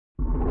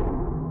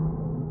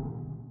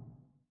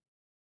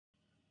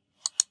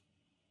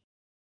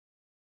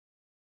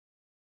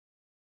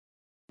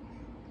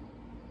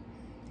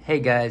Hey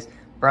guys,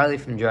 Briley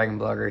from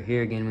DragonBlogger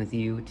here again with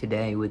you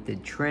today with the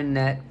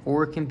TRENDnet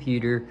 4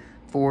 computer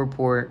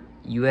 4-port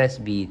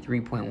USB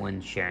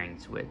 3.1 sharing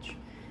switch.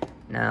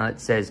 Now it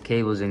says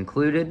cables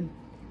included,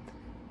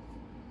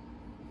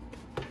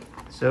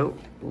 so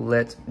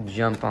let's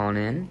jump on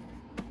in,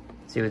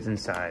 see what's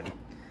inside.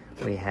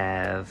 We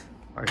have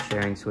our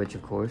sharing switch,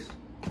 of course,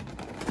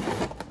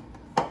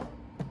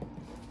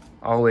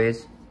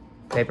 always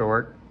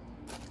paperwork,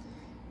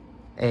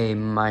 a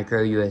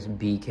micro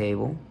USB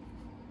cable,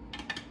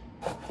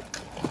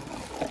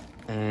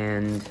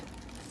 and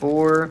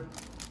 4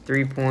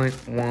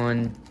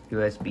 3.1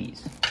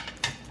 USBs.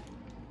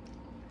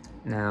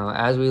 Now,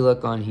 as we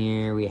look on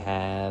here, we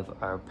have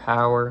our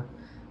power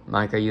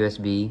micro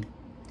USB.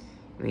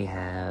 We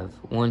have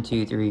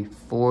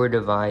 4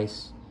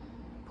 device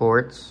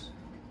ports,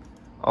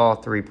 all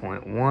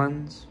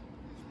 3.1s,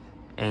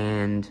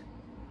 and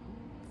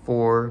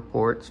 4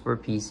 ports for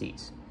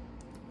PCs.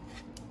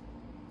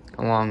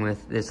 Along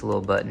with this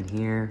little button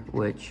here,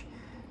 which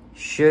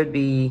should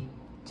be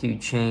to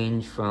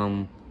change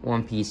from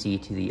one PC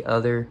to the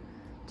other,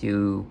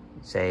 to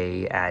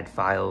say add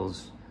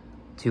files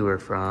to or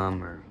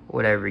from, or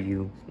whatever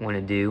you want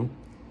to do.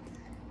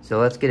 So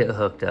let's get it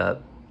hooked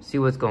up, see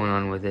what's going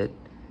on with it.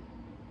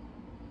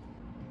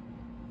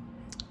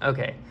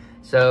 Okay,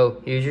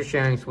 so here's your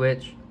sharing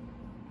switch,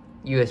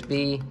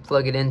 USB,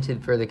 plug it into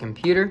for the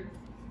computer,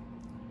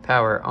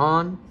 power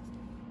on.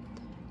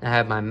 I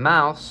have my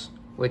mouse,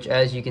 which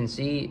as you can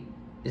see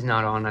is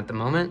not on at the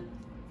moment.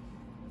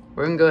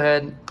 We're gonna go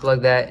ahead and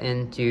plug that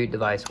into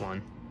device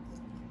 1.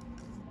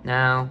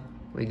 Now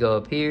we go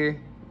up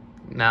here,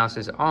 mouse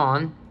is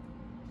on,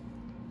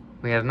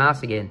 we have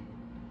mouse again.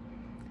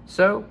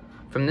 So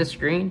from this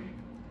screen,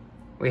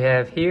 we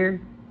have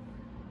here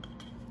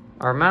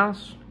our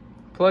mouse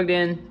plugged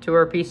in to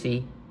our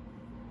PC,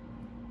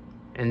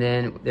 and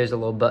then there's a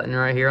little button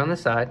right here on the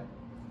side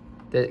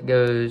that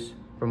goes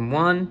from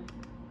 1,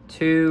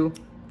 2,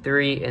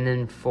 3, and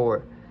then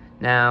 4.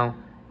 Now,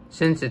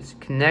 since it's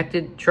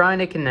connected, trying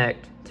to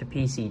connect to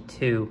PC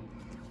 2,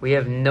 we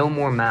have no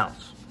more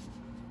mouse.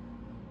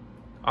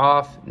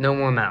 Off, no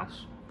more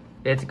mouse.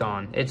 It's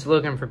gone. It's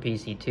looking for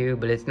PC 2,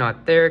 but it's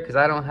not there because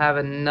I don't have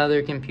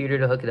another computer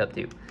to hook it up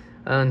to,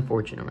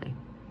 unfortunately.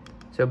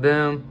 So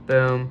boom,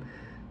 boom,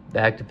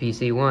 back to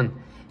PC 1.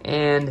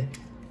 And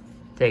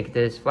take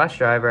this flash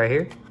drive right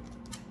here,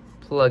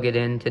 plug it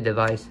into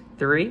device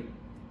 3,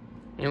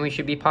 and we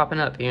should be popping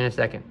up here in a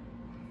second.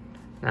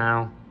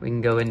 Now, we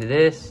can go into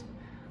this,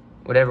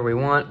 whatever we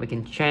want, we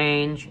can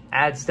change,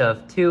 add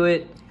stuff to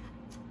it,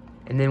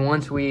 and then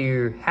once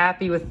we're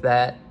happy with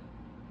that,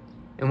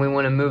 and we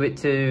want to move it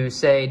to,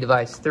 say,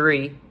 device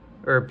 3,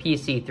 or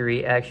PC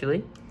 3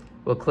 actually,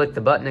 we'll click the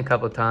button a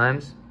couple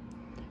times,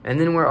 and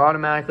then we're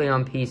automatically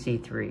on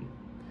PC 3.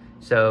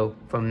 So,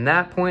 from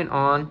that point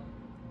on,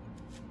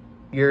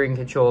 you're in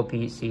control of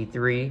PC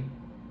 3,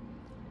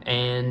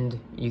 and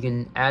you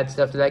can add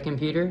stuff to that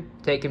computer,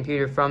 take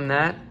computer from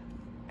that,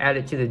 add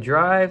it to the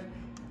drive,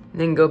 and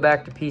then go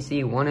back to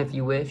PC 1 if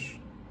you wish.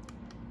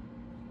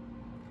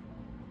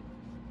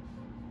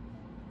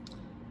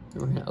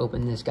 We're going to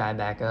open this guy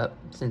back up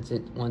since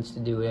it wants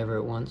to do whatever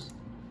it wants.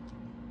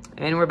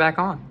 And we're back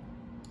on.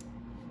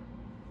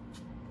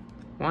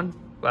 1,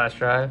 flash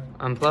drive,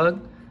 unplug,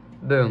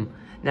 boom.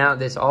 Now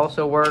this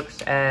also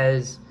works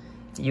as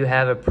you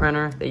have a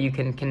printer that you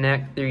can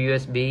connect through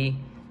USB,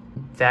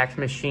 fax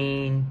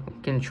machine,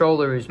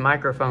 controllers,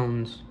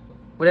 microphones,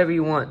 whatever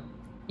you want,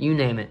 you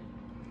name it.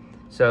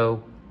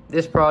 So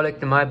this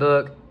product, in my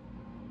book,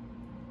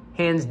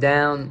 hands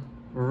down,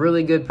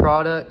 really good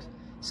product.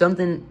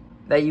 Something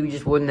that you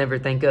just wouldn't ever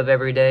think of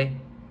every day.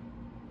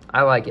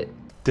 I like it.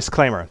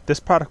 Disclaimer, this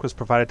product was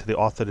provided to the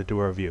author to do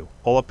a review.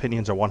 All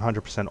opinions are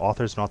 100%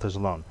 authors and authors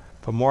alone.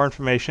 For more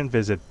information,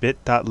 visit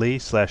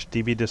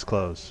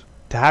bit.ly/dbdisclose.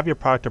 To have your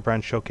product or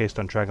brand showcased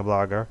on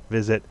DragonBlogger,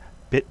 visit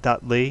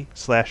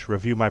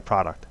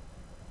bit.ly/reviewmyproduct.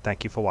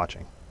 Thank you for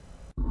watching.